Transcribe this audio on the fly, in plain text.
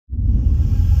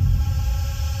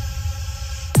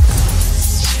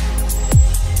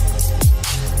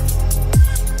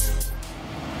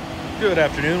Good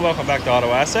afternoon, welcome back to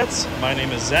Auto Assets. My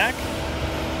name is Zach.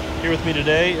 Here with me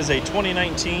today is a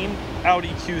 2019 Audi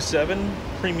Q7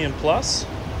 Premium Plus.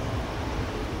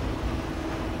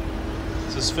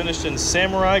 This is finished in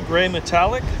Samurai Gray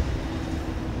Metallic.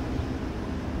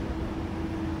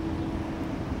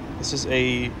 This is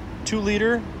a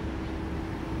 2-liter,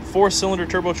 4-cylinder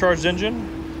turbocharged engine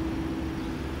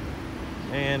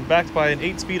and backed by an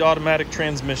 8-speed automatic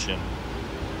transmission.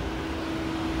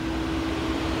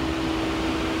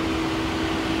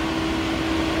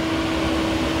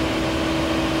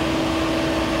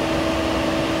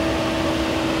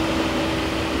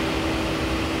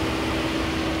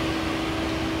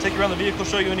 Take you around the vehicle,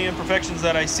 show you any imperfections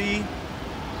that I see.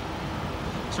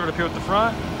 Start up here with the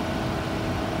front.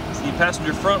 It's the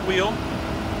passenger front wheel.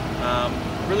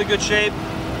 Really good shape.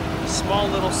 Small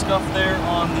little scuff there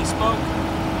on the spoke.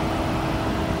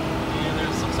 And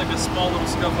there's looks like a small little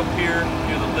scuff up here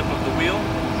near the lip of the wheel.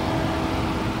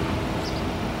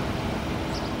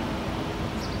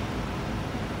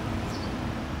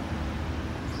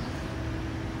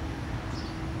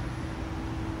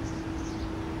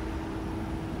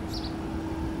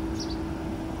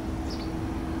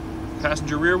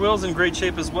 Passenger rear wheel's in great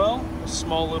shape as well. A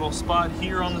small little spot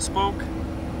here on the spoke.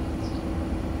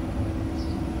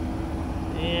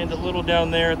 And a little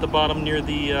down there at the bottom near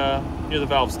the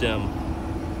valve stem.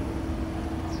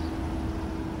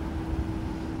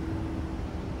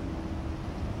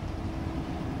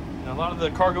 Now, a lot of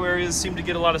the cargo areas seem to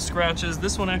get a lot of scratches.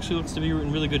 This one actually looks to be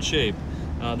in really good shape.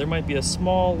 There might be a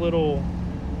small little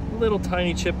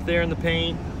tiny chip there in the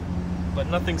paint, but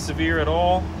nothing severe at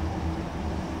all.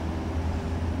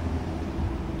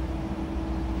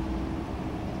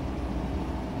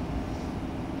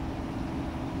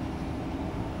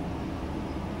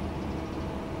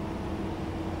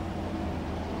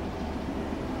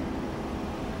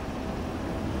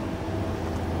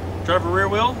 Driver rear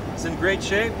wheel is in great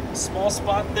shape. Small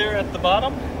spot there at the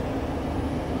bottom.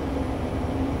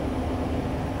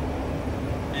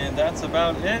 And that's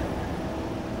about it.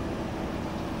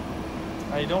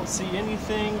 I don't see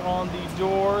anything on the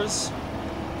doors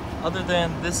other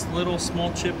than this little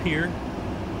small chip here.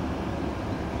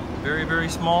 Very, very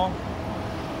small.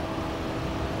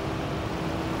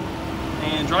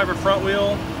 And driver front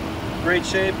wheel, great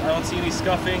shape. I don't see any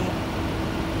scuffing,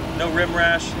 no rim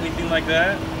rash, anything like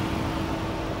that.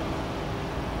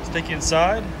 Take you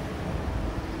inside.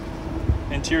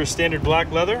 Interior standard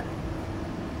black leather.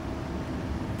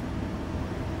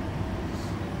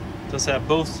 Does have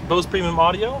Bose premium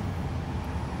audio.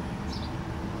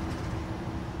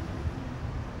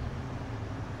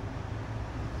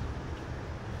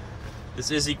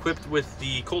 This is equipped with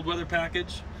the cold weather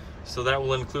package, so that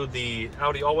will include the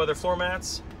Audi all-weather floor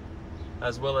mats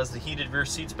as well as the heated rear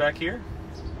seats back here.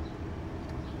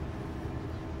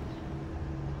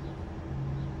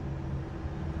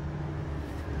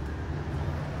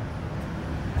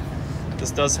 This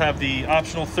does have the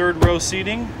optional 3rd row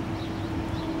seating.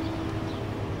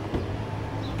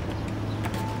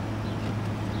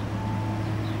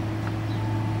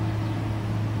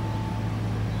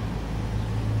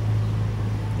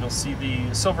 You'll see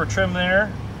the silver trim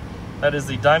there. That is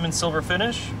the diamond silver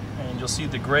finish. And you'll see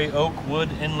the gray oak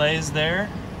wood inlays there.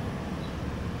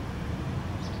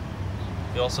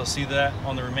 You also see that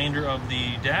on the remainder of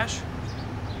the dash.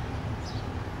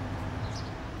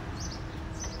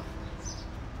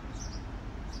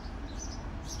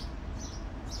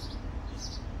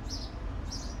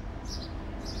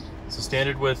 So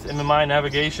standard with MMI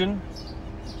navigation.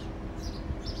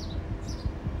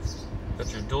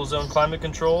 Got your dual zone climate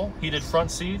control, heated front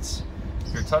seats,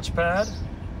 your touchpad.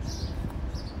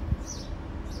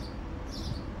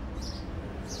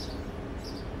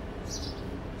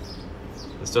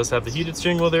 This does have the heated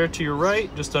steering wheel there to your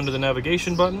right, just under the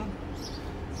navigation button.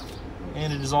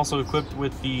 And it is also equipped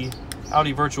with the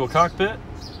Audi virtual cockpit.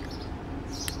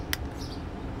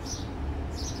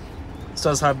 This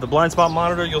does have the blind spot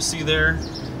monitor you'll see there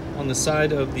on the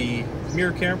side of the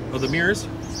mirror camera, or the mirrors.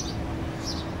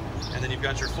 And then you've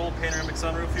got your full panoramic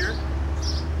sunroof here.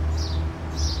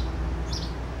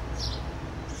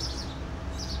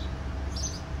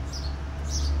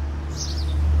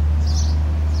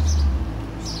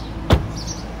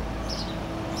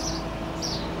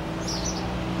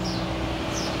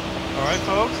 Alright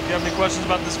folks, if you have any questions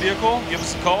about this vehicle, give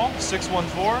us a call,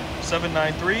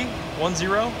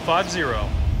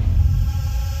 614-793-1050.